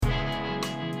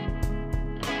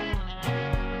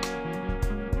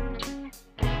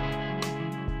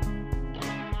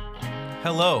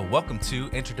Hello, welcome to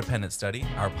Interdependent Study,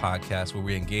 our podcast where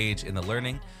we engage in the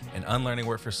learning and unlearning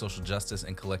work for social justice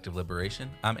and collective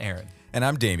liberation. I'm Aaron. And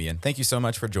I'm Damien. Thank you so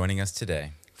much for joining us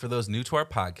today. For those new to our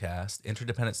podcast,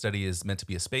 Interdependent Study is meant to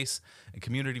be a space and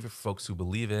community for folks who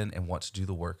believe in and want to do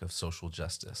the work of social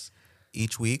justice.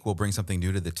 Each week, we'll bring something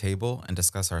new to the table and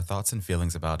discuss our thoughts and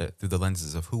feelings about it through the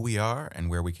lenses of who we are and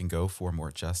where we can go for a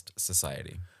more just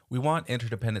society. We want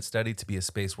Interdependent Study to be a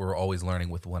space where we're always learning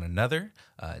with one another.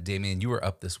 Damien, you were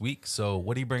up this week, so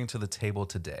what do you bring to the table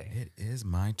today? It is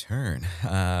my turn.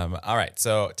 All right,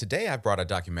 so today I brought a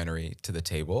documentary to the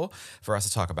table for us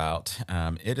to talk about.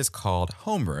 It is called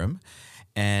Homeroom,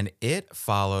 and it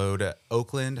followed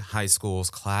Oakland High School's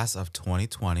class of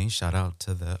 2020. Shout out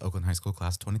to the Oakland High School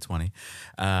class of 2020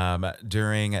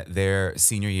 during their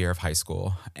senior year of high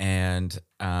school. And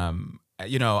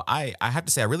you know, I have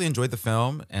to say I really enjoyed the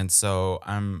film, and so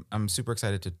I'm super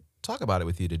excited to talk about it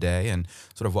with you today and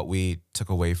sort of what we took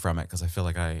away from it, because I feel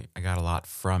like I got a lot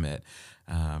from it.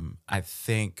 I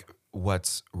think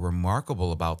what's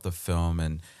remarkable about the film,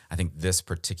 and I think this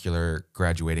particular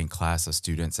graduating class of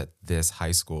students at this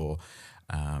high school,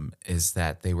 is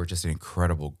that they were just an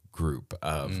incredible group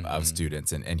of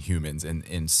students and humans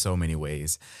in so many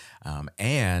ways.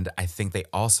 And I think they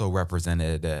also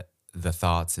represented the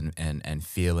thoughts and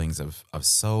feelings of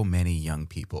so many young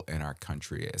people in our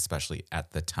country, especially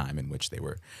at the time in which they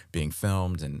were being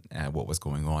filmed and what was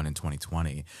going on in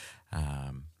 2020.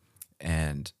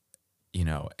 And, you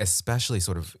know, especially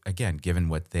sort of, again, given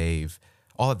what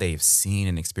all that they've seen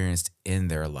and experienced in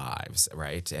their lives,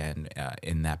 right? And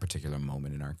in that particular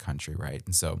moment in our country, right?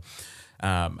 And so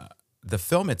the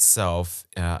film itself,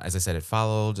 as I said, it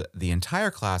followed the entire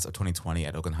class of 2020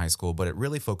 at Oakland High School, but it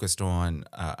really focused on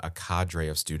a cadre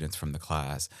of students from the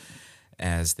class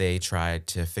as they tried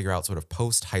to figure out sort of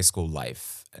post-high school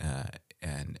life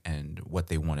and what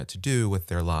they wanted to do with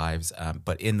their lives,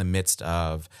 but in the midst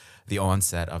of the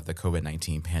onset of the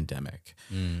COVID-19 pandemic.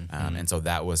 And so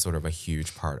that was sort of a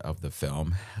huge part of the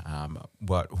film.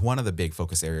 But one of the big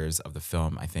focus areas of the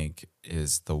film, I think,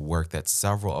 is the work that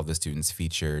several of the students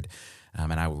featured,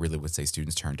 and I really would say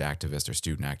students turned activists or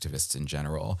student activists in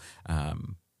general,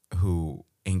 who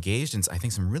engaged in, I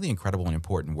think, some really incredible and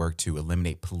important work to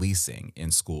eliminate policing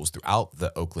in schools throughout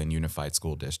the Oakland Unified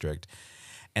School District.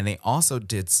 And they also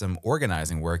did some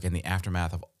organizing work in the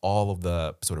aftermath of all of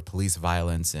the sort of police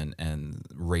violence and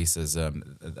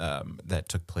racism that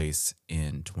took place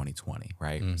in 2020,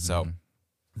 right? So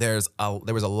there was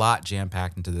a lot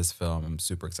jam-packed into this film. I'm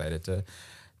super excited to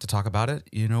talk about it.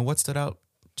 You know, what stood out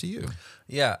to you?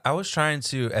 Yeah, I was trying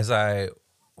to, as I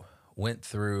went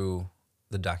through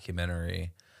the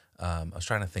documentary, I was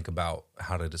trying to think about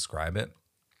how to describe it.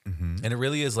 And it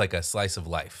really is like a slice of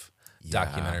life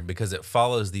documentary, because it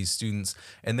follows these students,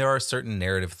 and there are certain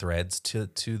narrative threads to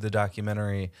the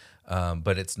documentary,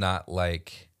 but it's not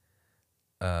like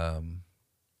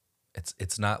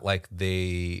it's not like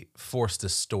they forced a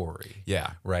story.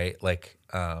 Right? Like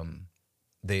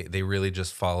they really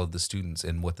just followed the students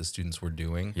and what the students were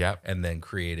doing, and then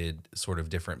created sort of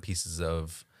different pieces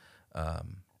of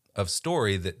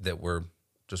story that were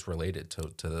just related to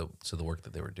the work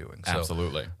that they were doing. So,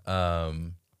 absolutely.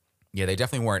 Yeah, they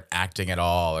definitely weren't acting at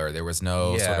all, or there was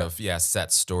no sort of set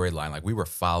storyline. Like, we were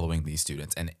following these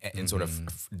students and sort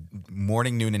of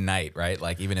morning, noon, and night, right?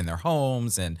 Like, even in their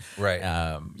homes and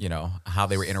you know, how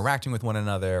they were interacting with one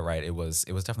another, right? It was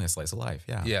definitely a slice of life.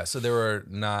 Yeah. So there were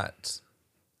not.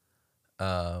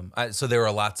 So there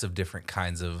were lots of different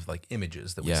kinds of like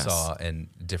images that we saw and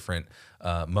different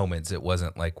moments. It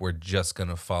wasn't like we're just going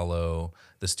to follow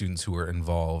the students who were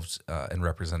involved in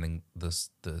representing the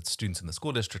students in the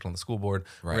school district on the school board.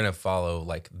 We're going to follow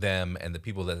like them and the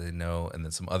people that they know, and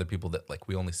then some other people that like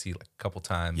we only see like a couple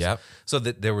times. So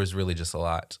that there was really just a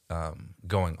lot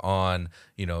going on,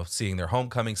 you know, seeing their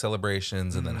homecoming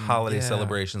celebrations and then holiday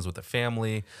celebrations with the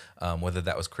family, whether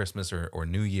that was Christmas or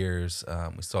New Year's.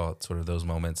 We saw sort of those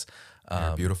moments.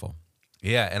 They're beautiful.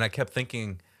 Yeah, and I kept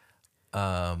thinking,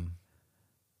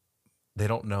 they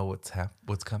don't know what's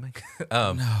coming.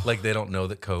 No. Like, they don't know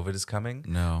that COVID is coming.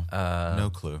 No, no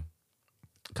clue.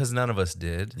 Because none of us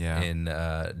did Yeah. in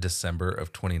December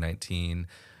of 2019,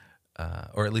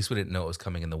 or at least we didn't know it was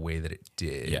coming in the way that it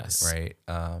did. Yes. Right.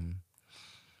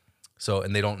 So,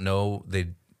 and they don't know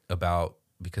about,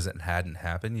 because it hadn't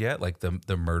happened yet, like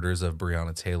the murders of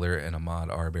Breonna Taylor and Ahmaud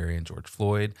Arbery and George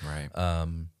Floyd. Right.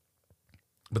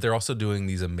 But they're also doing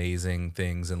these amazing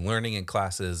things and learning in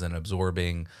classes and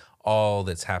absorbing all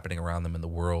that's happening around them in the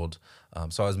world.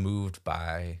 So I was moved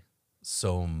by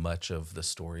so much of the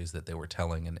stories that they were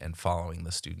telling and following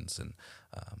the students and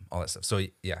all that stuff. So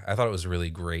yeah, I thought it was a really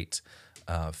great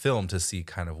film to see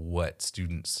kind of what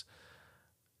students,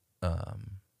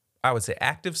 I would say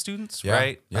active students,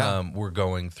 right? Yeah. Were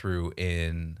going through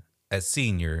as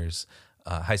seniors,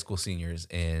 high school seniors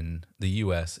in the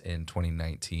U.S. in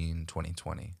 2019,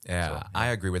 2020. Yeah, So, I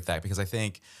agree with that because I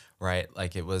think, right,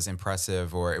 like it was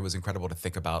impressive or it was incredible to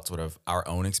think about sort of our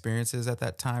own experiences at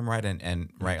that time, right?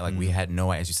 And right, like we had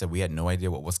no, as you said, we had no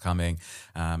idea what was coming.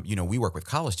 We work with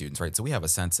college students, right? So we have a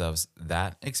sense of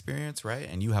that experience, right?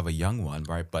 And you have a young one,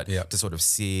 right? But to sort of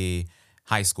see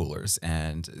high schoolers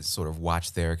and sort of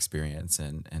watch their experience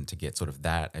and to get sort of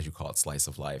that, as you call it, slice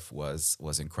of life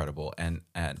was incredible. And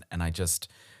I just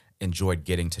enjoyed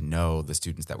getting to know the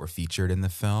students that were featured in the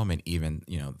film, and even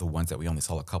the ones that we only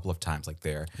saw a couple of times, like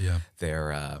their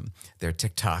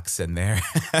TikToks and their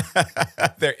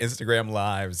their Instagram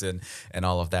lives and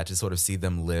all of that, to sort of see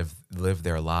them live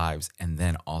their lives and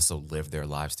then also live their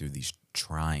lives through these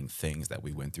trying things that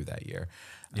we went through that year.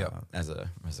 As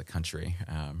a country,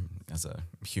 as a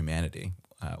humanity,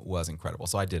 was incredible.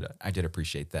 So I did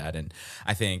appreciate that, and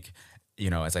I think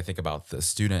as I think about the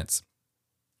students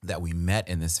that we met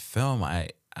in this film, I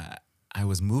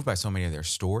was moved by so many of their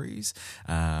stories,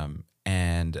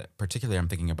 and particularly I'm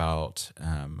thinking about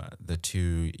the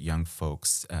two young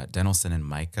folks, Denelson and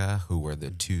Micah, who were the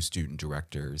two student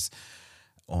directors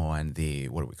on the,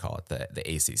 what do we call it, the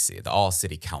ACC, the All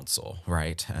City Council,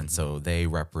 right? And so they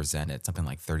represented something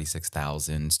like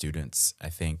 36,000 students, I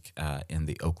think, in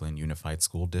the Oakland Unified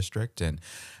School District. And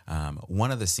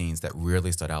one of the scenes that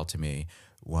really stood out to me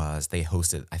was they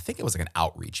hosted, I think it was like an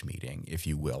outreach meeting, if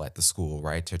you will, at the school,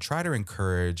 right? To try to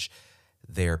encourage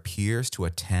their peers to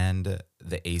attend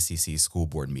the ACC school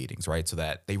board meetings, right? So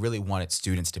that they really wanted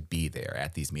students to be there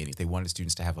at these meetings. They wanted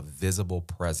students to have a visible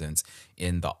presence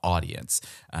in the audience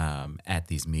at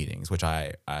these meetings, which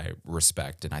I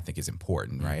respect and I think is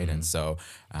important, right? And so,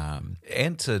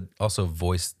 and to also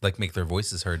make their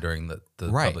voices heard during the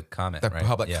public comment, right?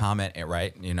 Public comment,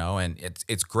 right? And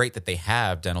it's great that they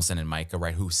have Denelson and Micah,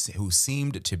 right? Who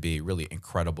seemed to be really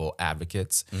incredible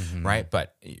advocates, right?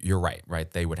 But you're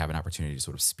right? They would have an opportunity to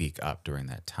sort of speak up during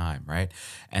that time, right?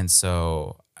 And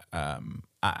so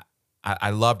I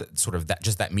loved sort of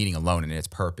that meeting alone and its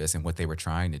purpose and what they were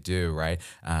trying to do, right?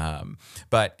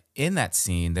 But in that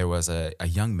scene, there was a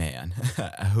young man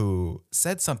who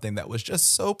said something that was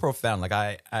just so profound. Like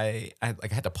I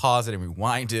had to pause it and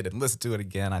rewind it and listen to it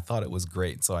again. I thought it was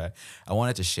great, so I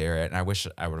wanted to share it, and I wish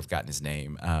I would have gotten his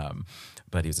name.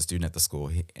 But he was a student at the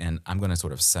school, and I'm going to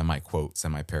sort of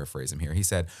semi-paraphrase him here. He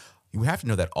said, "You have to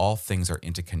know that all things are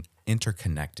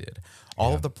interconnected.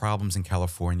 All of the problems in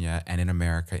California and in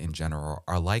America in general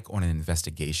are like on an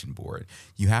investigation board.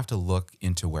 You have to look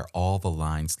into where all the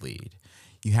lines lead.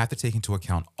 You have to take into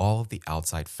account all of the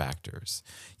outside factors.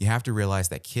 You have to realize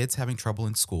that kids having trouble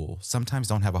in school sometimes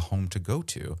don't have a home to go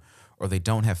to, or they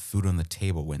don't have food on the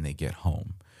table when they get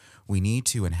home. We need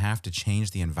to and have to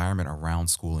change the environment around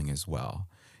schooling as well.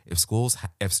 If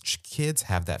kids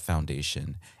have that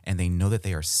foundation and they know that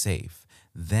they are safe,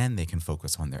 then they can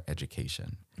focus on their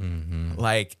education."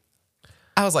 Like,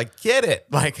 I was like, get it.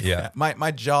 Like,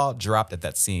 my jaw dropped at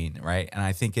that scene, right? And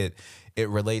I think it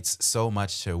relates so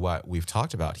much to what we've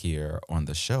talked about here on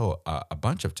the show a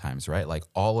bunch of times, right? Like,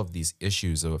 all of these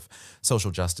issues of social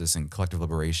justice and collective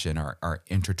liberation are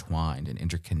intertwined and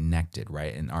interconnected,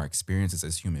 right? And our experiences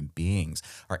as human beings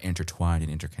are intertwined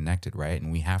and interconnected, right?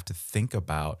 And we have to think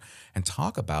about and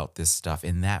talk about this stuff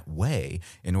in that way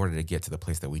in order to get to the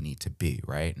place that we need to be,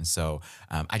 right? And so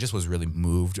I just was really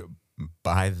moved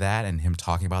by that and him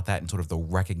talking about that and sort of the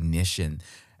recognition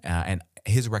and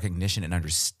his recognition and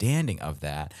understanding of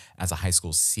that as a high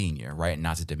school senior, right?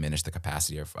 Not to diminish the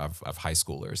capacity of high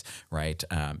schoolers, right?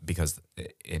 Because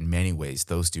in many ways,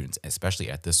 those students,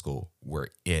 especially at this school, were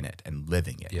in it and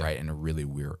living it, right? In a really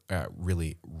weird,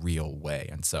 really real way.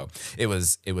 And so it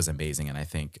was amazing. And I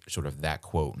think sort of that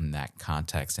quote and that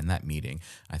context and that meeting,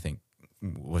 I think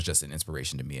was just an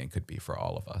inspiration to me and could be for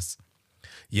all of us.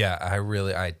 Yeah,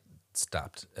 I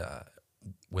stopped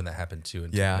when that happened too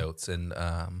and took notes, and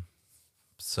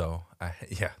so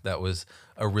that was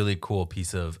a really cool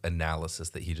piece of analysis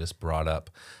that he just brought up,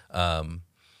 and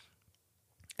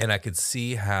I could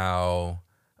see how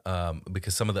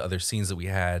because some of the other scenes that we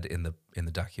had in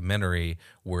the documentary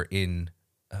were in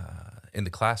the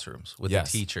classrooms with the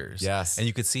teachers, and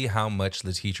you could see how much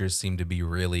the teachers seemed to be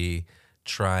really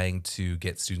trying to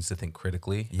get students to think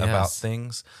critically about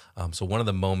things. So one of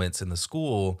the moments in the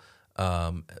school,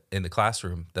 in the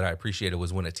classroom that I appreciated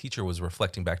was when a teacher was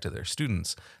reflecting back to their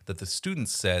students that the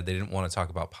students said they didn't want to talk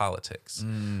about politics,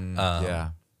 Yeah.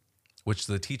 which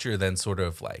the teacher then sort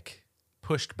of like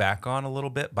pushed back on a little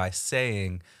bit by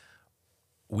saying,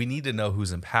 we need to know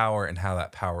who's in power and how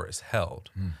that power is held.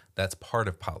 That's part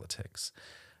of politics.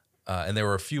 And there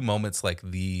were a few moments like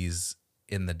these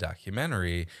in the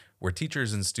documentary where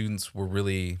teachers and students were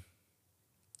really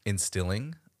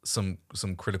instilling some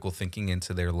critical thinking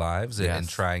into their lives and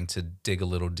trying to dig a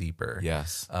little deeper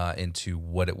into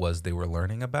what it was they were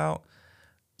learning about.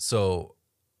 So,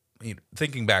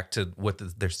 thinking back to what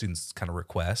their students kind of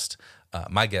request,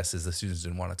 my guess is the students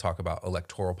didn't want to talk about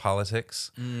electoral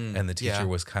politics, and the teacher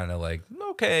was kind of like,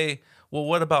 okay, well,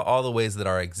 what about all the ways that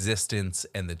our existence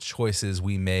and the choices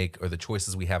we make or the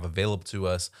choices we have available to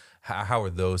us, how are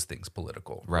those things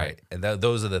political? Right. And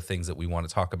those are the things that we want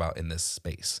to talk about in this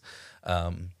space.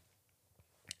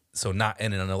 So not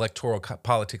in an electoral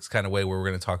politics kind of way where we're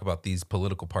going to talk about these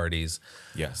political parties.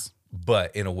 Yes.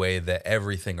 But in a way that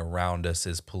everything around us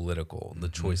is political. The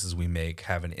choices we make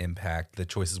have an impact. The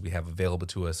choices we have available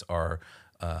to us are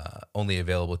only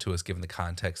available to us given the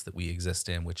context that we exist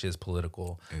in, which is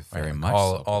political. Very much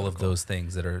all of those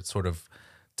things that are sort of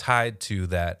tied to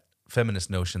that feminist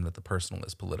notion that the personal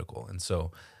is political. And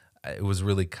so it was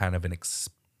really kind of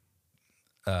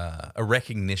a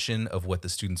recognition of what the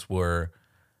students were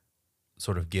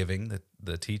sort of giving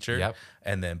the teacher,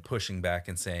 and then pushing back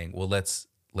and saying, well, let's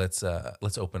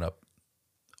open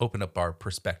up our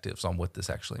perspectives on what this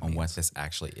actually means. On what this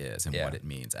actually is and what it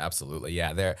means. Absolutely.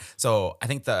 Yeah. So I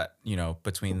think that,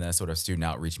 between the sort of student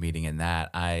outreach meeting and that,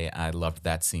 I loved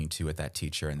that scene too with that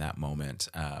teacher in that moment.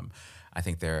 I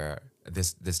think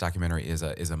this documentary is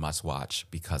a must watch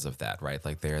because of that, right?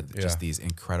 Like there are just these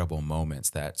incredible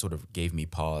moments that sort of gave me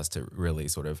pause to really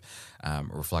sort of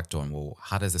reflect on, well,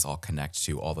 how does this all connect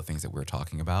to all the things that we're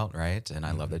talking about, right? And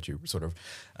I love that you sort of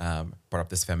brought up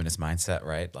this feminist mindset,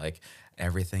 right? Like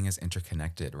everything is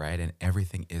interconnected, right? And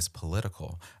everything is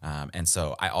political. And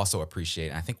so I also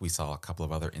appreciate, I think we saw a couple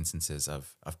of other instances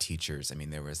of teachers. I mean,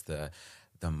 there was the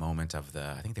moment of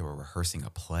I think they were rehearsing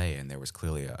a play, and there was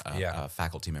clearly a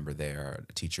faculty member there,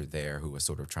 a teacher there who was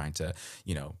sort of trying to,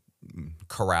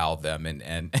 corral them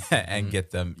and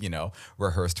get them,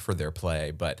 rehearsed for their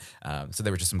play. But so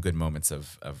there were just some good moments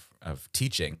of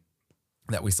teaching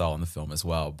that we saw in the film as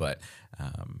well. But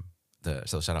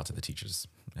so shout out to the teachers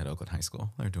at Oakland High School.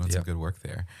 They're doing some good work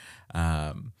there.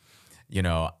 I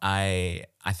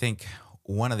think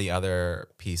one of the other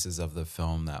pieces of the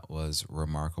film that was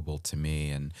remarkable to me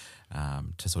and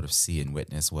to sort of see and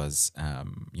witness was,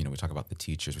 we talk about the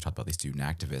teachers, we talk about these student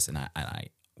activists, and I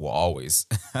will always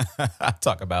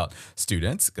talk about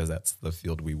students because that's the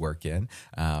field we work in.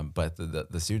 But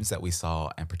the students that we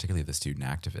saw, and particularly the student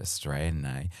activists, right? And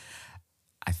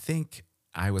I think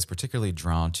I was particularly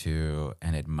drawn to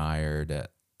and admired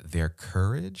their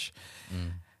courage.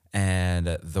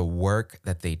 And the work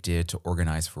that they did to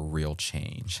organize for real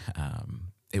change.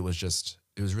 It was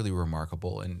really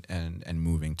remarkable and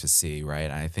moving to see, right?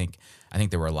 I think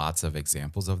there were lots of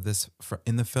examples of this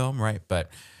in the film, right? But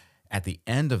at the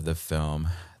end of the film,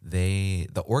 the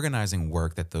organizing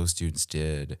work that those students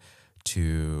did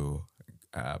to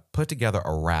put together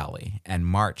a rally and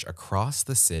march across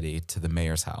the city to the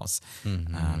mayor's house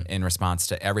in response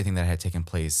to everything that had taken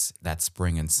place that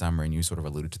spring and summer. And you sort of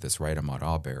alluded to this, right? Ahmaud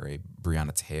Arbery,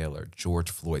 Breonna Taylor,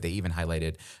 George Floyd. They even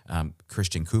highlighted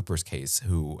Christian Cooper's case,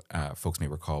 who folks may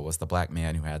recall was the black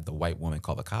man who had the white woman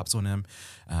call the cops on him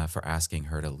for asking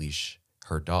her to leash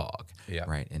her dog,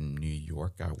 right? In New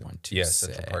York, I want to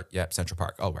say. Central Park. Yep, Central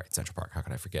Park. Oh, right, Central Park. How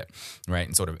could I forget? Right,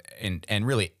 and sort of, and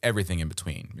really everything in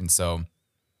between. And so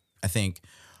I think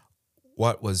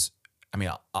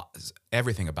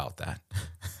everything about that,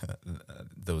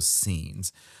 those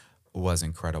scenes was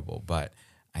incredible. But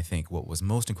I think what was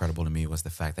most incredible to me was the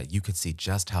fact that you could see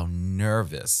just how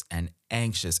nervous and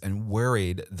anxious and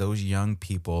worried those young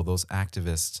people, those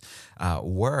activists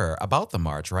were about the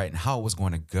march, right? And how it was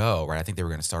going to go, right? I think they were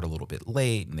going to start a little bit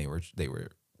late, and they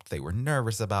were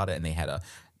nervous about it, and they had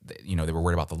they were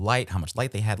worried about the light, how much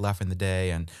light they had left in the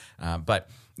day. And, but,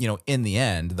 in the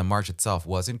end, the march itself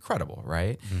was incredible,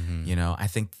 right?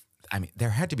 There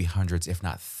had to be hundreds, if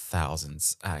not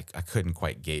thousands. I couldn't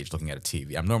quite gauge looking at a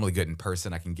TV. I'm normally good in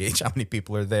person. I can gauge how many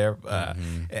people are there.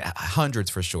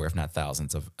 Hundreds for sure, if not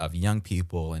thousands of young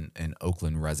people and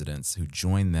Oakland residents who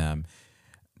joined them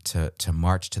to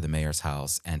march to the mayor's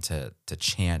house and to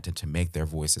chant and to make their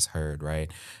voices heard,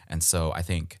 right? And so I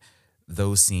think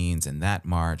those scenes and that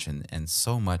march and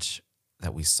so much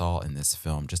that we saw in this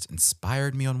film just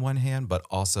inspired me on one hand, but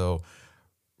also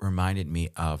reminded me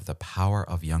of the power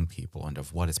of young people and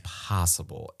of what is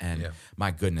possible. And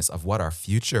my goodness, of what our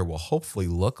future will hopefully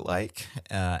look like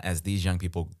as these young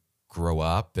people grow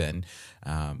up and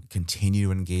continue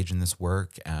to engage in this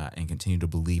work and continue to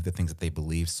believe the things that they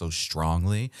believe so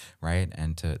strongly, right?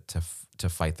 And to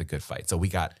fight the good fight. So we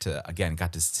got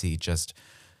to see just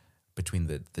between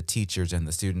the teachers and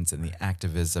the students and the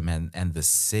activism and the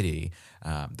city,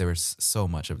 there was so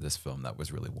much of this film that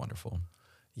was really wonderful.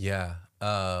 Yeah,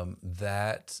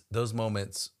 those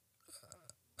moments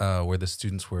where the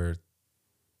students were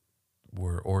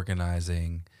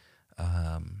organizing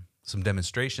some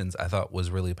demonstrations, I thought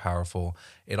was really powerful.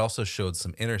 It also showed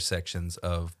some intersections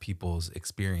of people's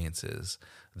experiences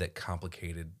that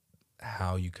complicated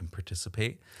how you can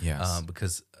participate. Yes.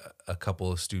 Because a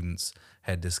couple of students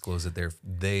had disclosed that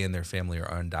they and their family are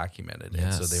undocumented. Yes.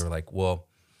 And so they were like, well,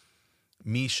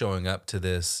 me showing up to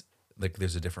this, like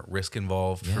there's a different risk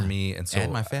involved for me. And so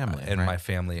and my family. And right? my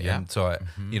family. Yeah. And so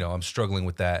I'm struggling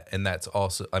with that. And that's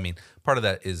also, part of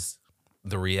that is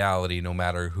the reality, no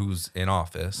matter who's in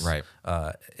office, right?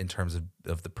 In terms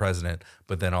of the president,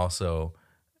 but then also,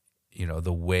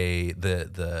 the ways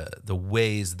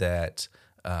that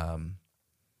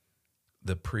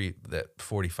that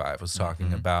 45 was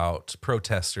talking about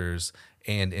protesters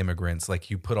and immigrants,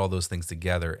 like you put all those things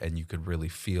together and you could really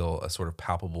feel a sort of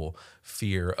palpable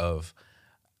fear of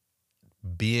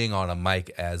being on a mic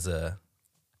as a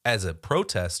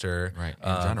protester, right?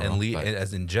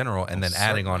 In general, and then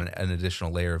adding on an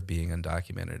additional layer of being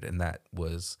undocumented, and that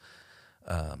was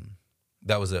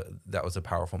a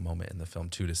powerful moment in the film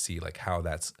too, to see like how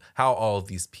all of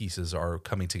these pieces are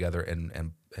coming together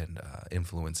and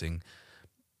influencing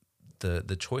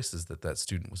the choices that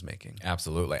student was making.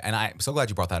 Absolutely. And I'm so glad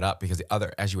you brought that up, because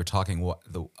as you were talking,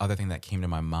 the other thing that came to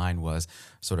my mind was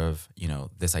sort of,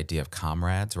 this idea of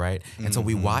comrades, right? And so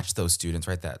we watched those students,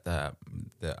 right? That the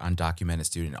undocumented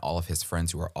student, all of his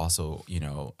friends who are also,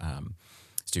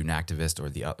 student activist, or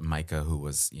the Micah, who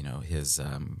was, his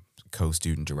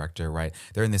co-student director, right?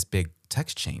 They're in this big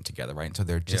text chain together, right? And so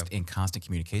they're just in constant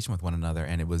communication with one another.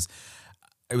 And it was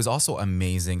also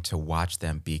amazing to watch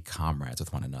them be comrades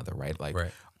with one another, right? Like,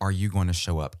 are you going to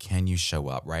show up? Can you show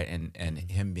up, right? And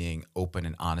him being open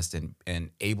and honest and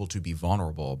able to be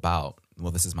vulnerable about,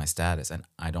 well, this is my status, and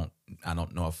I don't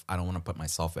know if I don't want to put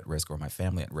myself at risk or my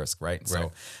family at risk, right?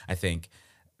 So I think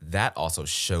that also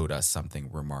showed us something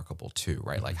remarkable too,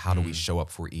 right? Like, how do we show up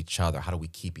for each other? How do we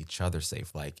keep each other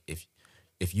safe? Like, if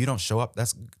you don't show up,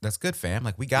 that's good, fam.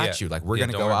 Like, we got you. Like, we're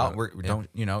gonna go out.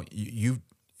 You.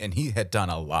 And he had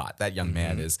done a lot. That young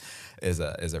man is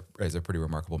a pretty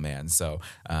remarkable man. So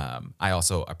I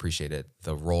also appreciated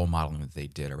the role modeling that they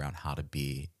did around how to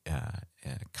be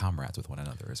comrades with one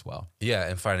another as well. Yeah,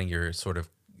 and finding your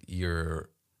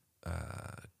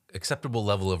acceptable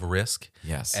level of risk.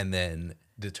 Yes, and then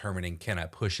determining, can I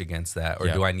push against that, or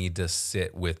do I need to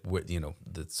sit with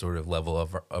the sort of level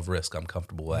of risk I'm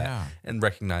comfortable at, and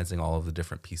recognizing all of the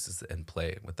different pieces and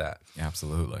play with that.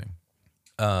 Absolutely.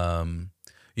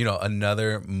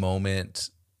 Another moment,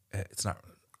 it's not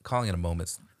calling it a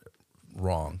moment's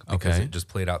wrong, because it just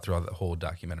played out throughout the whole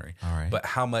documentary. All right. But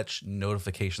how much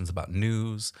notifications about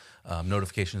news,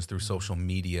 notifications through social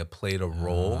media played a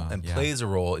role and plays a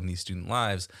role in these student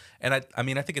lives. And I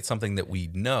think it's something that we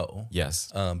know.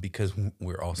 Yes. Because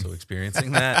we're also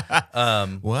experiencing that.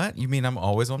 What? You mean I'm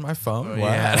always on my phone?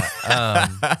 Yeah.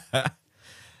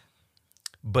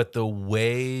 But the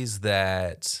ways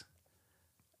that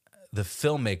the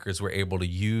filmmakers were able to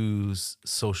use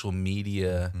social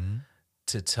media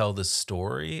to tell the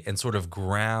story and sort of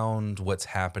ground what's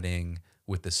happening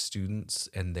with the students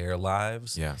and their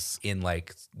lives in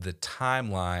like the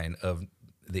timeline of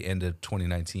the end of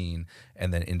 2019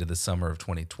 and then into the summer of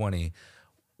 2020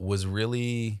 was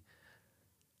really,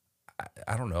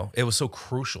 I don't know, it was so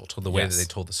crucial to the way that they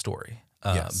told the story.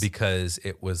 Because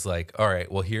it was like, all right,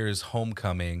 well, here's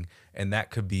homecoming, and that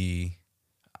could be,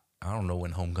 I don't know when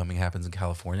homecoming happens in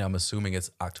California. I'm assuming it's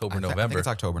October, November. I think it's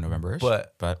October, November-ish.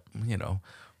 But I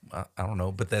don't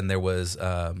know. But then there was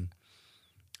a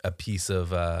piece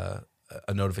of a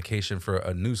notification for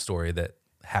a news story that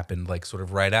happened like sort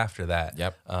of right after that.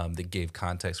 That gave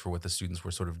context for what the students were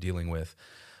sort of dealing with.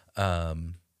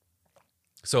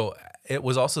 So it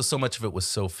was also, so much of it was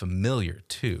so familiar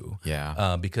too.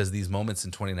 Because these moments in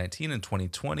 2019 and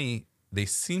 2020, they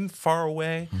seem far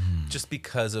away just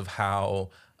because of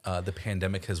how the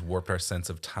pandemic has warped our sense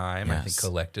of time, I think,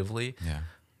 collectively.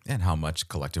 And how much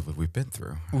collectively we've been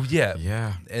through.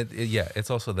 It's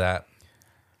also that.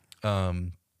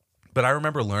 But I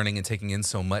remember learning and taking in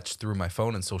so much through my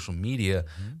phone and social media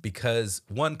because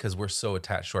we're so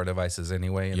attached to our devices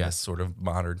anyway in this sort of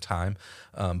modern time.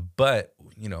 But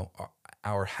you know,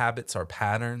 our habits, our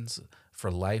patterns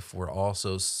for life were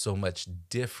also so much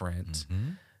different,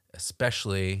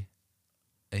 especially,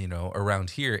 you know, around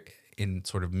here in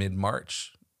sort of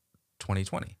mid-March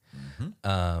 2020.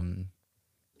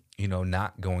 You know,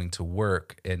 not going to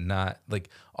work and not like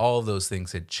all of those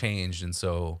things had changed. And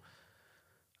so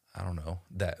I don't know,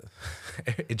 that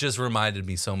it just reminded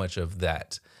me so much of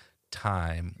that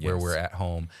time where we're at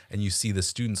home, and you see the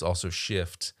students also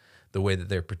shift the way that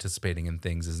they're participating in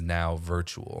things is now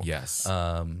virtual. Yes.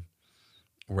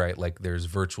 Right. Like there's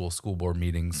virtual school board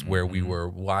meetings where we were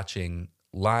watching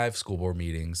live school board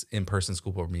meetings, in-person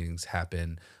school board meetings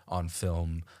happen on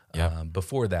film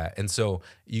before that. And so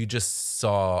you just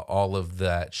saw all of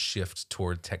that shift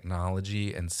toward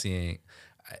technology and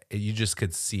you just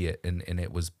could see it, and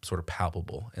it was sort of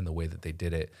palpable in the way that they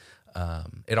did it.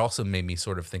 It also made me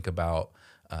sort of think about,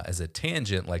 as a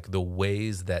tangent, like the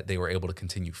ways that they were able to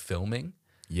continue filming.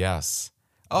 Yes.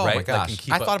 Oh right? my gosh. Like,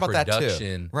 keep I up thought about that too.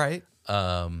 production. Right.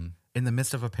 In the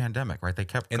midst of a pandemic, right? They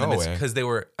kept In going. the midst, because they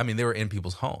were in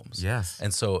people's homes. Yes.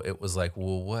 And so it was like,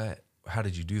 well, how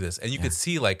did you do this? And you could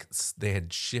see like they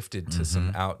had shifted to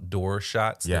some outdoor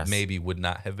shots that maybe would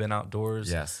not have been outdoors.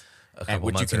 Yes. A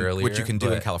couple months earlier. Which you can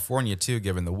do in California too,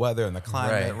 given the weather and the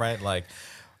climate, right? Like,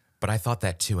 but I thought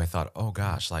that too. I thought, oh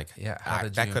gosh, like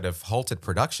that could have halted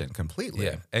production completely.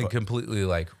 Yeah, and completely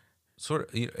like sort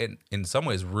of, you know, in some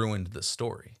ways ruined the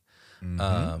story.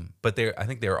 But I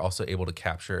think they were also able to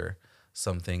capture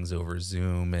some things over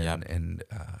Zoom and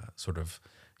sort of,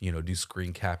 you know, do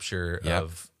screen capture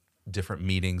of different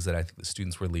meetings that I think the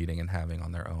students were leading and having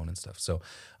on their own and stuff. So,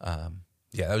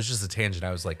 that was just a tangent.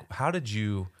 I was like, how did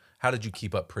you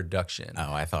keep up production?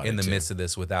 Oh, I thought in the midst of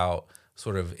this without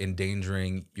sort of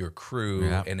endangering your crew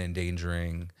and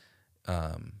endangering,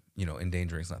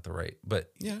 endangering is not the right,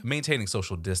 but maintaining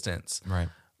social distance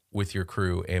with your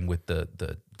crew and with the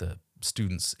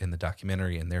students in the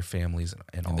documentary and their families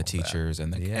and all the teachers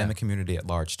that. and the community at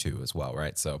large too as well,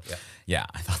 right? So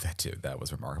I thought that too. That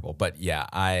was remarkable. But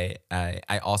I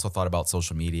also thought about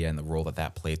social media and the role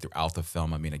that played throughout the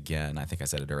film. I mean, again, I think I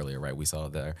said it earlier, right? We saw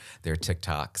their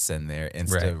TikToks and their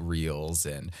Insta reels,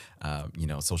 and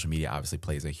social media obviously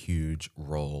plays a huge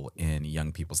role in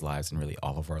young people's lives and really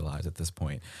all of our lives at this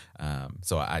point.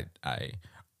 So I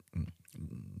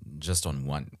just on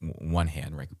one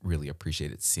hand, right, really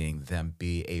appreciated seeing them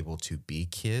be able to be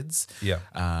kids,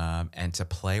 and to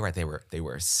play. Right, they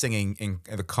were singing in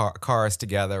the cars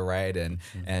together, right, and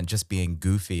just being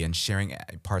goofy and sharing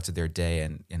parts of their day.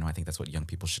 And I think that's what young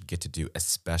people should get to do,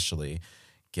 especially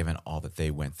given all that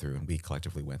they went through and we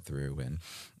collectively went through,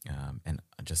 and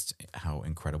just how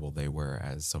incredible they were,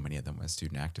 as so many of them as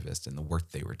student activists, and the work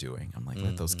they were doing. I'm like,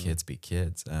 let those kids be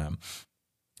kids.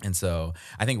 And so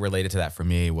I think related to that for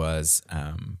me was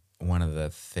one of the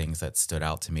things that stood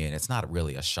out to me, and it's not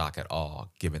really a shock at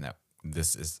all, given that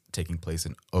this is taking place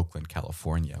in Oakland,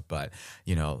 California, but,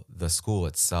 the school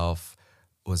itself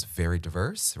was very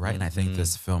diverse, right? And I think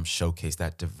this film showcased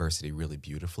that diversity really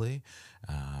beautifully.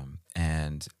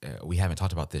 And we haven't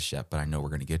talked about this yet, but I know we're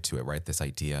going to get to it, right? This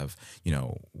idea of,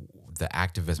 the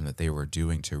activism that they were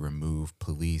doing to remove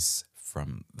police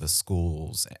from the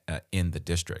schools in the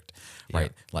district,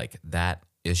 right? Like that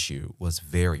issue was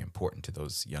very important to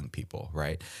those young people,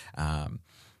 right?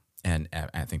 And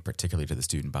I think particularly to the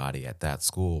student body at that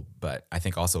school. But I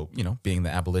think also, being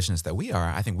the abolitionists that we are,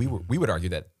 I think we would argue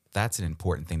that that's an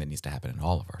important thing that needs to happen in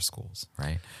all of our schools,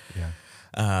 right?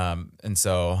 Yeah. And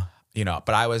so, but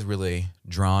I was really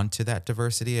drawn to that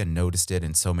diversity and noticed it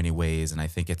in so many ways. And I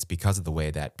think it's because of the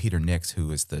way that Peter Nix,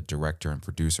 who is the director and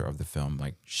producer of the film,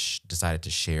 decided to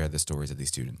share the stories of these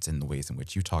students in the ways in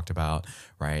which you talked about,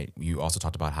 right? You also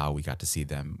talked about how we got to see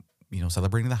them,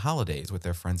 celebrating the holidays with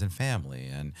their friends and family.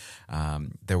 And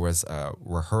there was a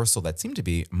rehearsal that seemed to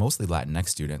be mostly Latinx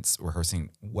students rehearsing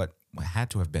what had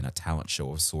to have been a talent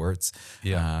show of sorts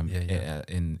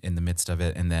in the midst of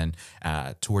it. And then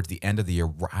towards the end of the year,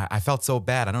 I felt so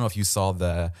bad. I don't know if you saw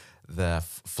the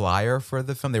flyer for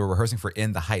the film. They were rehearsing for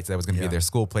In the Heights. That was going to be their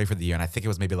school play for the year. And I think it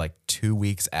was maybe like 2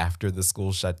 weeks after the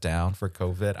school shut down for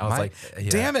COVID. I was like,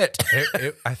 damn it.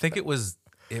 I think it was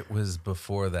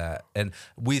before that, and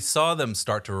we saw them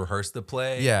start to rehearse the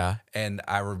play. Yeah, and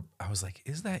I was like,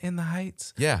 "Is that In the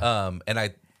Heights?" Yeah. And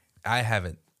I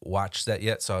haven't watched that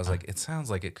yet, so I was like, "It sounds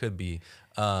like it could be."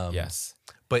 Yes,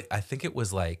 but I think it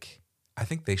was like, I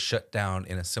think they shut down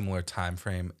in a similar time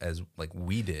frame as like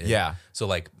we did. Yeah. So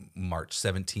like March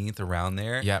 17th, around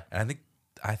there. Yeah. And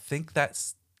I think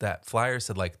that flyer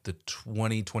said like the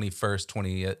 21st,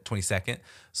 22nd,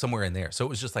 somewhere in there. So it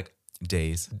was just like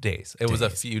days. It was a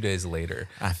few days later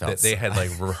that they had like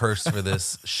rehearsed for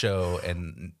this show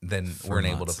and then weren't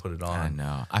able to put it on. I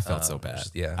know. I felt so bad.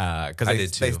 Yeah. Because I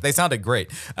did too. They sounded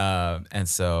great. And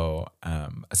so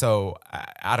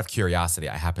out of curiosity,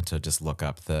 I happened to just look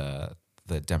up the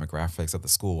demographics of the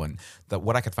school, and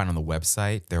what I could find on the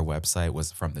website, their website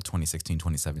was from the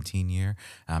 2016-2017 year.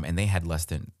 And they had less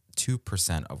than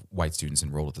 2% of white students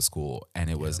enrolled at the school, and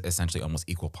it was essentially almost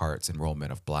equal parts enrollment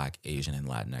of Black, Asian, and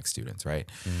Latinx students, right?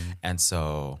 And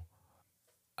so,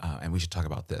 and we should talk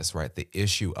about this, right? The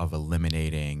issue of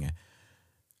eliminating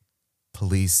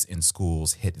police in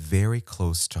schools hit very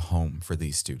close to home for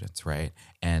these students, right?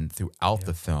 And throughout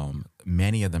the film,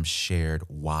 many of them shared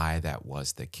why that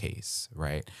was the case,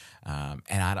 right?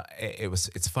 And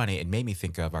it's funny. It made me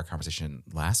think of our conversation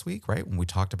last week, right, when we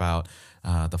talked about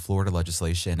the Florida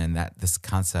legislation and that this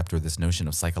concept or this notion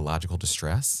of psychological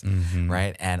distress,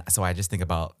 right? And so I just think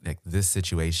about like this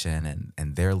situation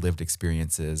and their lived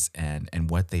experiences and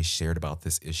what they shared about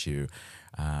this issue.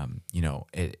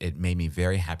 It made me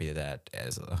very happy that,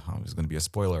 as was going to be a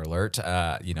spoiler alert,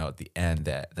 at the end,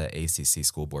 that the ACC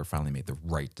school board finally made the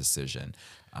right decision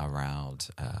around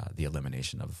the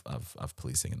elimination of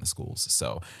policing in the schools.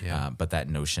 So, but that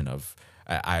notion of,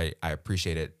 I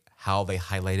appreciated how they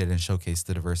highlighted and showcased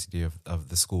the diversity of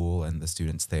the school and the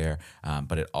students there,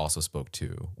 but it also spoke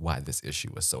to why this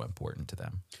issue was so important to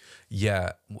them.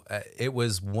 Yeah, it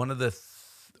was one of the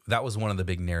that was one of the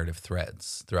big narrative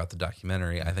threads throughout the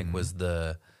documentary, I think, was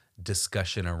the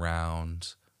discussion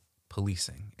around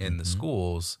policing in the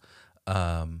schools,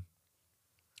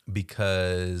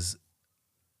 because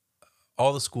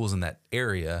all the schools in that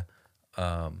area,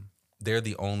 they were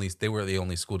the only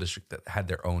school district that had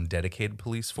their own dedicated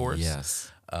police force.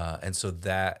 Yes. And so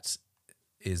that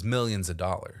is millions of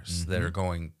dollars that are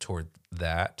going toward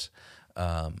that,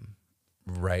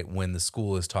 right when the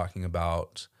school is talking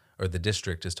about, or the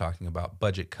district is talking about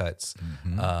budget cuts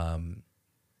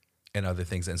and other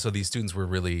things. And so these students were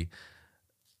really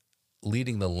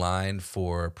leading the line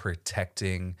for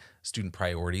protecting student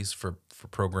priorities for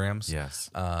programs. Yes.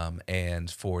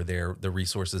 And for the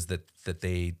resources that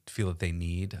they feel that they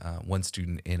need. One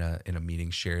student in a meeting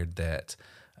shared that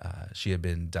she had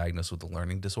been diagnosed with a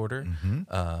learning disorder.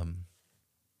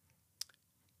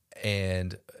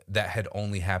 And that had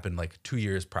only happened like 2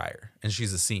 years prior, and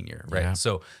she's a senior, right? Yeah.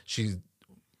 So she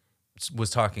was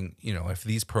talking, if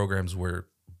these programs were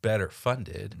better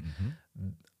funded,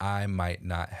 I might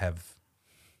have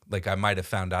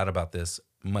found out about this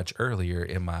much earlier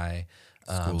in my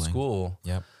school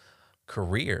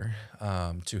career,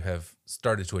 to have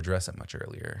started to address it much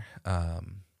earlier.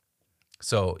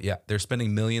 So yeah, they're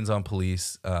spending millions on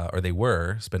police, or they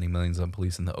were spending millions on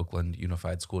police in the Oakland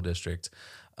Unified School District.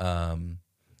 And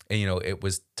it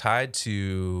was tied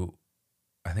to,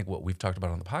 I think, what we've talked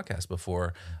about on the podcast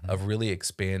before, of really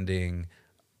expanding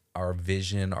our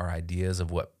vision, our ideas of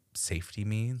what safety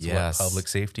means, what public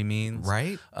safety means.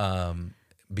 Right.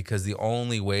 Because the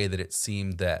only way that it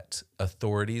seemed that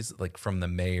authorities, like from the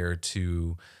mayor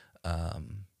to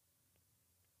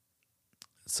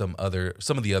some of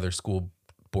the other school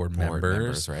board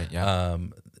members, right? Yeah.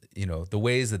 The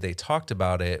ways that they talked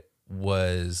about it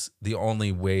was the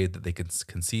only way that they could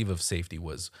conceive of safety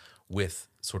was with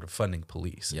sort of funding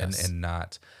police and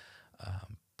not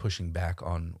pushing back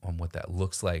on what that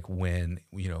looks like when,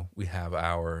 we have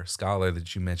our scholar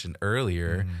that you mentioned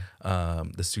earlier,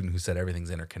 the student who said everything's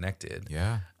interconnected.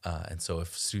 Yeah. And so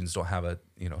if students don't have a,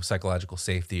 psychological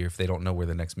safety, or if they don't know where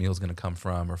the next meal is going to come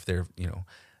from, or if they're,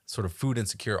 sort of food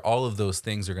insecure, all of those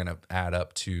things are going to add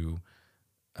up to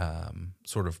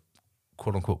sort of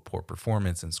quote unquote poor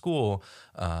performance in school,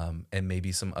 and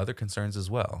maybe some other concerns as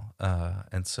well.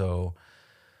 And so,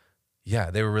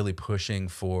 they were really pushing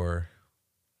for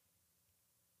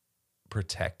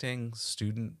protecting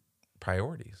student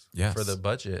priorities for the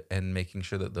budget and making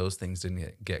sure that those things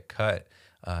didn't get cut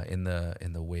in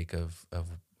the wake of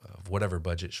whatever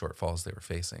budget shortfalls they were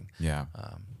facing. Yeah.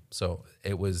 So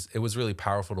it was really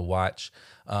powerful to watch.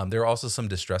 There were also some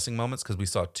distressing moments because we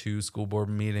saw 2 school board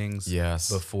meetings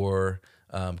before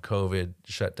COVID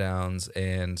shutdowns,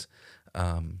 and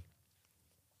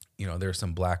there were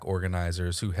some Black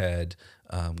organizers who had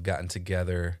gotten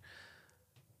together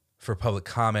for public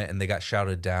comment, and they got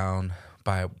shouted down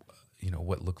by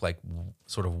what looked like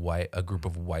sort of a group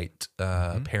of white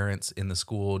parents in the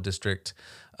school district.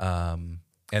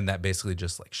 And that basically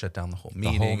just like shut down the whole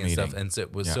meeting and stuff. And so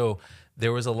it was so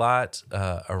there was a lot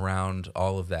around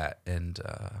all of that, and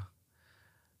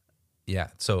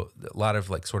so a lot of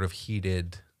like sort of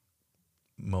heated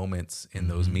moments in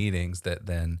those meetings that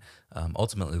then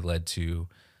ultimately led to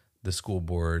the school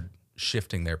board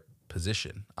shifting their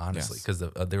position, honestly, because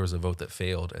there was a vote that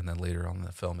failed, and then later on in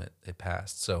the film it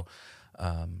passed. So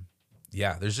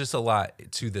there's just a lot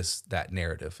to that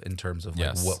narrative in terms of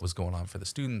like what was going on for the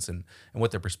students and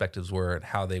what their perspectives were and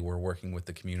how they were working with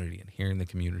the community and hearing the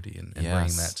community and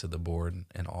bringing that to the board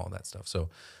and all of that stuff. So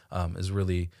is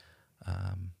really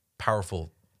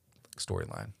powerful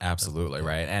storyline. Absolutely,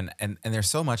 right. And there's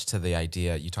so much to the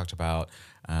idea. You talked about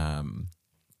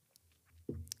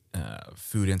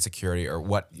food insecurity, or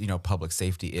what public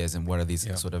safety is, and what are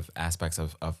these sort of aspects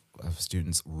of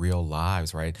students' real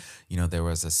lives, right? There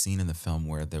was a scene in the film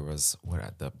where there was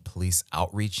the police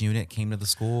outreach unit came to the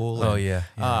school. Oh, and, yeah.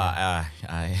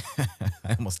 I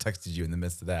almost texted you in the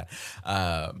midst of that.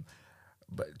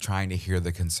 But trying to hear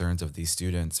the concerns of these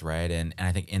students, right? And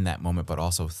I think in that moment, but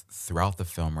also throughout the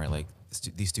film, right, like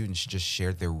these students just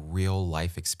shared their real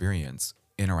life experience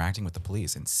interacting with the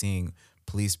police and seeing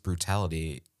police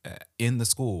brutality in the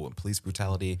school and police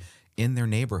brutality in their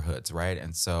neighborhoods, right?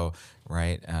 And so,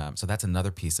 right, so that's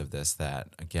another piece of this that,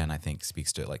 again, I think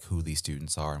speaks to like who these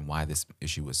students are and why this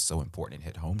issue was so important and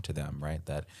hit home to them, right?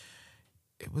 That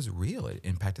it was real. It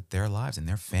impacted their lives and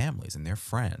their families and their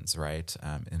friends, right?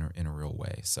 In a real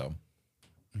way. So,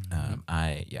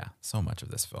 so much of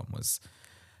this film was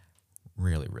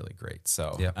really, really great.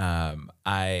 So,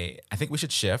 I think we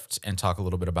should shift and talk a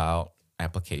little bit about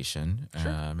application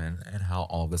and how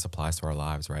all of this applies to our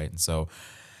lives, right? And so,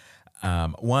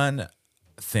 one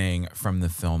thing from the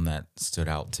film that stood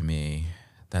out to me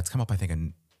that's come up, I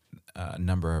think, a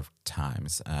number of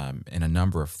times in a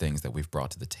number of things that we've brought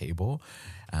to the table.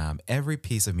 Every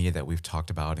piece of media that we've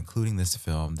talked about, including this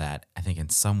film, that I think in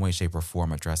some way, shape, or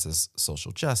form addresses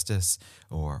social justice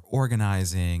or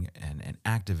organizing and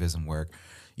activism work,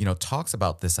 talks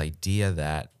about this idea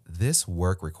that this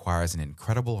work requires an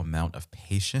incredible amount of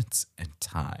patience and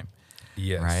time.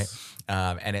 Yes. Right?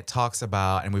 And it talks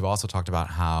about, and we've also talked about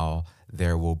how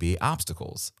there will be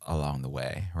obstacles along the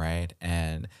way, right?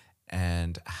 And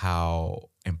how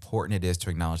important it is to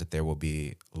acknowledge that there will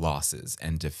be losses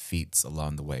and defeats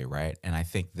along the way, right? And I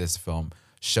think this film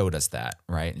showed us that,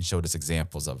 right? And showed us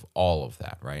examples of all of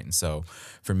that, right? And so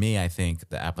for me, I think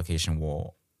the application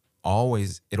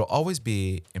it'll always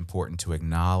be important to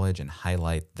acknowledge and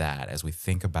highlight that as we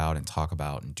think about and talk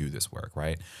about and do this work,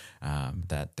 right?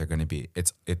 That they're going to be,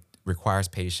 it requires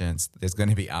patience. There's going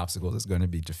to be obstacles. There's going to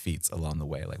be defeats along the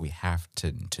way. Like we have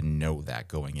to know that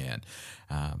going in.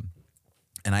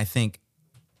 And I think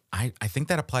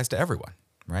that applies to everyone,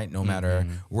 right? No matter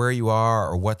where you are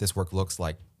or what this work looks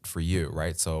like for you,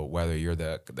 right? So whether you're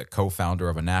the co-founder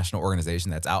of a national organization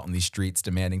that's out in these streets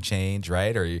demanding change,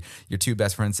 right? Or your two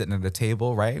best friends sitting at a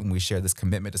table, right? And we share this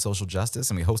commitment to social justice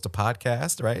and we host a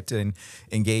podcast, right? To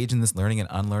engage in this learning and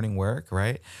unlearning work,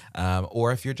 right?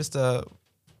 Or if you're just a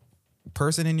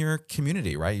person in your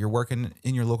community, right? You're working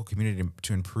in your local community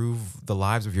to improve the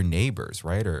lives of your neighbors,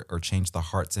 right? Or change the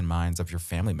hearts and minds of your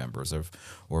family members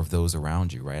or of those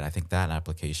around you, right? I think that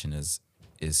application is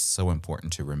so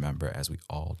important to remember as we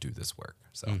all do this work.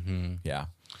 So, yeah.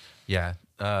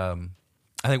 I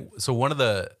think so. One of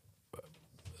the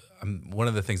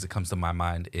things that comes to my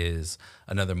mind is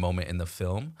another moment in the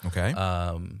film. Okay.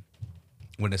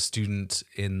 When a student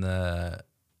in a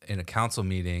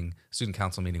student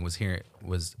council meeting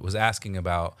was asking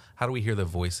about how do we hear the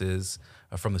voices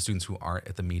from the students who aren't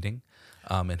at the meeting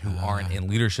and who aren't in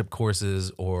leadership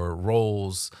courses or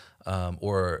roles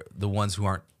or the ones who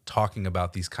aren't talking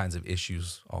about these kinds of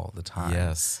issues all the time.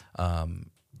 Yes.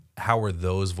 How are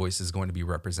those voices going to be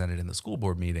represented in the school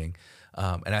board meeting?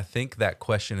 And I think that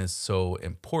question is so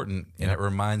important, and it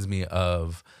reminds me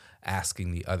of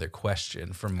asking the other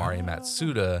question from Mari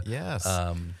Matsuda. Yes.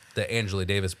 That Angela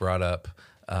Davis brought up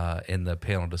in the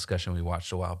panel discussion we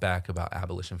watched a while back about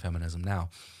Abolition Feminism Now.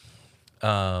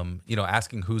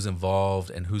 Asking who's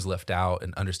involved and who's left out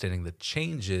and understanding the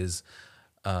changes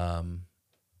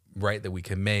that we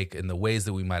can make and the ways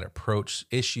that we might approach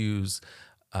issues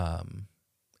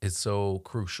is so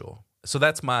crucial. So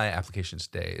that's my application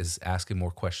today, is asking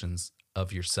more questions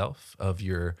of yourself, of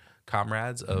your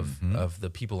comrades, of the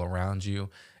people around you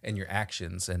and your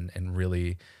actions, and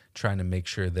really trying to make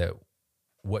sure that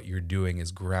what you're doing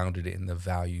is grounded in the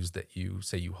values that you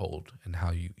say you hold and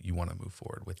how you want to move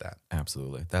forward with that.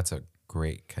 Absolutely. That's a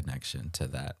great connection to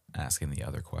that, asking the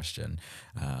other question.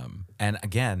 And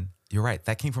again, you're right.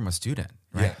 That came from a student,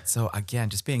 right? Yeah. So again,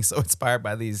 just being so inspired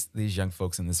by these young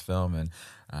folks in this film, and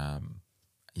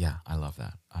Yeah, I love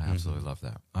that. I absolutely love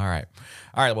that. All right.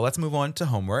 All right. Well, let's move on to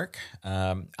homework.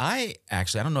 I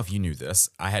don't know if you knew this.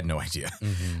 I had no idea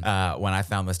when I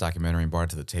found this documentary and brought it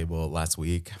to the table last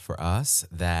week for us,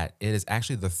 that it is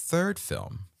actually the third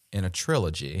film in a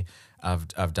trilogy of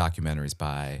documentaries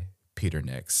by Peter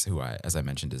Nix, who as I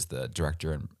mentioned, is the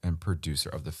director and producer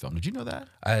of the film. Did you know that?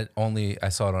 I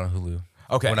saw it on Hulu.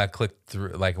 Okay. When I clicked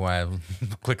through on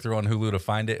Hulu to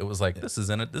find it, it was like, this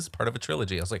is part of a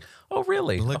trilogy. I was like, oh,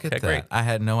 really? Look at that. Great. I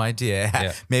had no idea.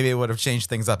 Yeah. Maybe it would have changed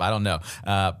things up. I don't know.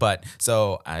 But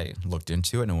so I looked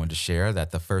into it and I wanted to share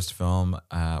that the first film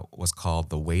was called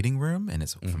The Waiting Room, and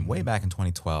it's from way back in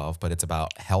 2012, but it's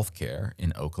about healthcare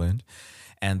in Oakland.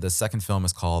 And the second film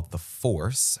is called The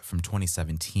Force from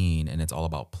 2017, and it's all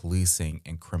about policing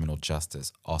and criminal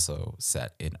justice, also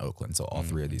set in Oakland. So all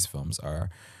three of these films are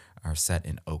set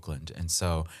in Oakland. And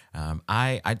so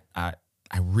I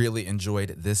really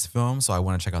enjoyed this film, so I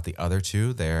want to check out the other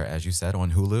two. They're, as you said,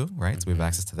 on Hulu, right? So we have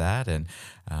access to that, and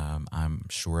I'm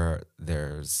sure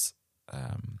those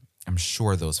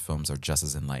films are just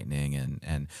as enlightening,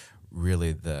 and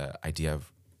really the idea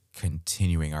of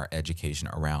continuing our education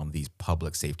around these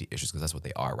public safety issues, because that's what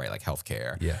they are, right? Like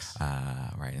healthcare, yes,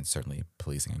 right, and certainly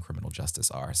policing and criminal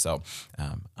justice are. So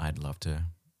I'd love to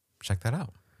check that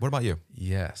out. What about you?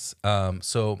 Yes.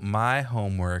 So my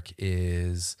homework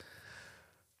is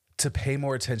to pay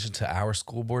more attention to our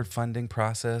school board funding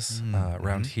process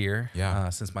around here,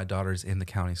 since my daughter's in the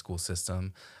county school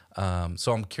system.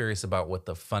 So I'm curious about what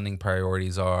the funding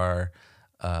priorities are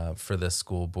for the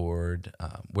school board,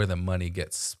 where the money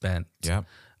gets spent. Yeah.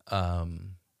 The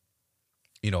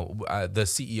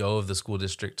CEO of the school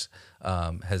district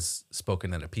has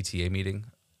spoken at a PTA meeting,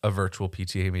 a virtual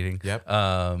PTA meeting. Yep.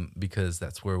 Because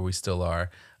that's where we still are.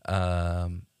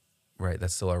 Right.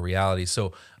 That's still our reality.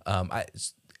 So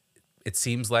it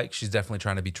seems like she's definitely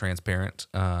trying to be transparent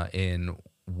in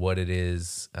what it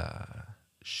is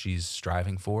she's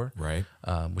striving for. Right.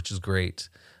 Which is great.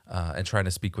 And trying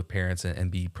to speak with parents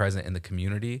and be present in the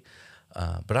community.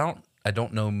 But I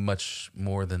don't know much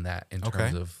more than that in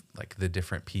terms of like the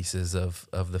different pieces of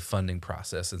the funding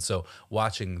process. And so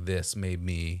watching this made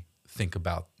me think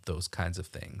about those kinds of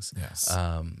things. Yes.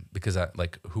 Because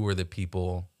who are the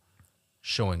people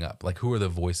showing up? Like, who are the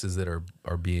voices that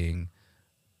are being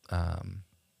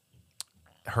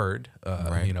heard?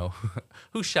 Right.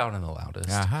 Who's shouting the loudest?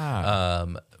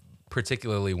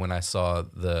 Particularly when I saw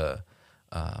the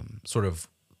sort of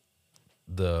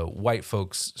the white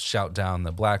folks shout down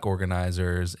the black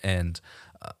organizers and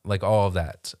all of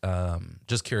that.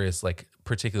 Just curious,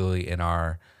 particularly in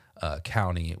our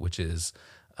county, which is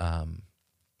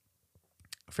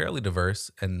fairly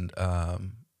diverse and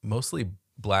mostly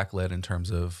black-led in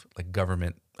terms of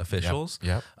government officials.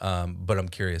 Yep. But I'm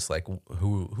curious,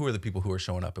 who are the people who are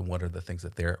showing up and what are the things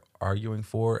that they're arguing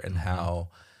for, and how,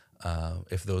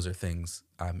 if those are things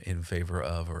I'm in favor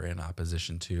of or in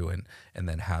opposition to, and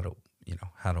then how do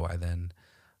I then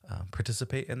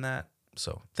participate in that?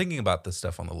 So thinking about this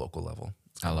stuff on the local level.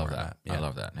 I love that. Yeah. I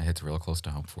love that. It hits real close to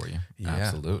home for you. Yeah.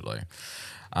 Absolutely.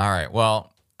 All right.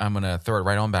 Well, I'm going to throw it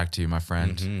right on back to you, my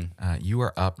friend. You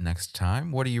are up next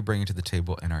time. What are you bringing to the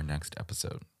table in our next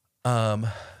episode?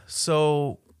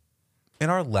 So in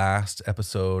our last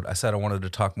episode, I said I wanted to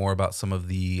talk more about some of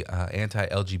the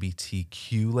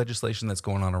anti-LGBTQ legislation that's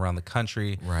going on around the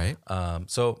country. Right.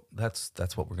 So that's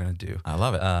what we're going to do. I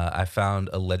love it. I found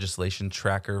a legislation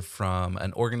tracker from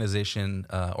an organization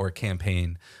or a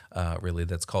campaign, really,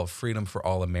 that's called Freedom for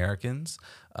All Americans,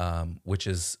 which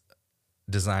is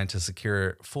designed to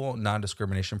secure full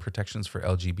non-discrimination protections for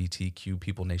LGBTQ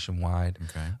people nationwide.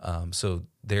 Okay. So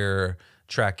they're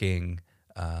tracking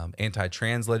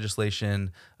anti-trans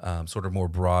legislation, sort of more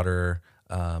broader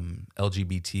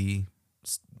LGBT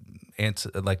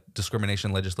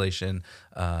discrimination legislation,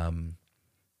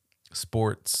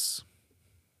 sports,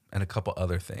 and a couple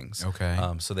other things. Okay.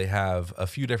 So they have a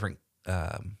few different,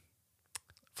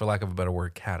 for lack of a better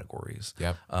word, categories.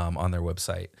 Yep. On their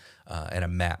website, and a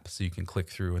map, so you can click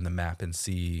through in the map and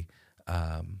see,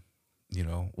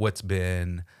 what's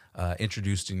been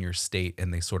introduced in your state,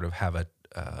 and they sort of have a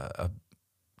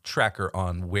tracker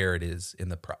on where it is in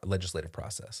the legislative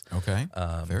process. Okay.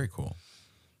 Very cool.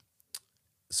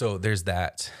 So there's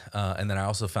that. And then I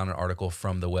also found an article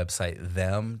from the website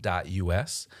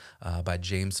them.us by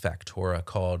James Factora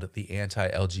called The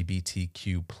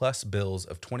Anti-LGBTQ Plus Bills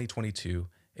of 2022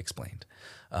 Explained.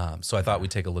 So I thought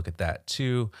we'd take a look at that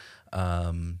too.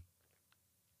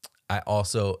 I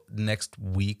also, next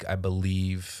week, I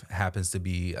believe, happens to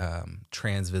be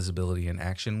Trans Visibility in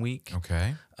Action Week.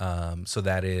 Okay. So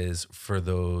that is, for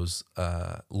those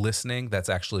listening, that's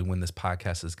actually when this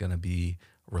podcast is going to be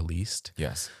released.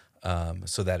 Yes.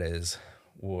 So that is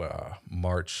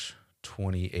March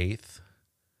 28th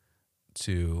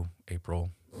to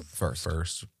April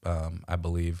 1st, I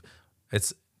believe.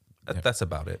 That's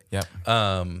about it. Yep.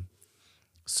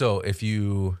 So if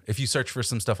you search for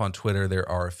some stuff on Twitter, there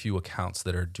are a few accounts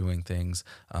that are doing things,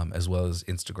 as well as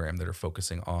Instagram, that are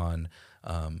focusing on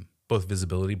both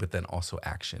visibility, but then also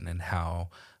action, and how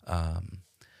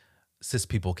cis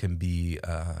people can be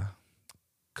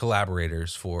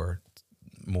collaborators for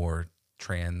more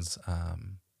trans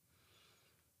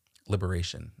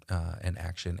liberation and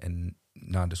action and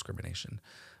non-discrimination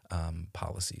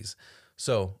policies.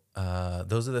 So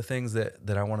those are the things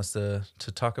that I want us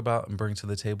to talk about and bring to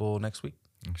the table next week.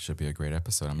 Should be a great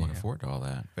episode. I'm looking forward to all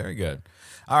that. Very good.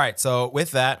 All right. So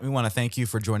with that, we want to thank you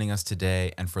for joining us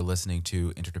today and for listening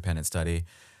to Interdependent Study.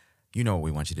 You know what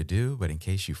we want you to do, but in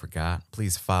case you forgot,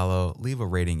 please follow, leave a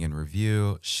rating and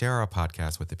review, share our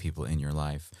podcast with the people in your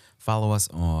life. Follow us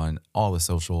on all the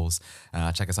socials.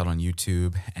 Check us out on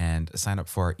YouTube and sign up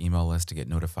for our email list to get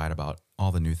notified about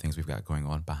all the new things we've got going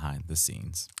on behind the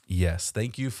scenes. Yes.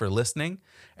 Thank you for listening.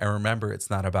 And remember, it's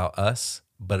not about us,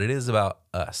 but it is about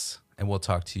us. And we'll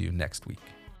talk to you next week.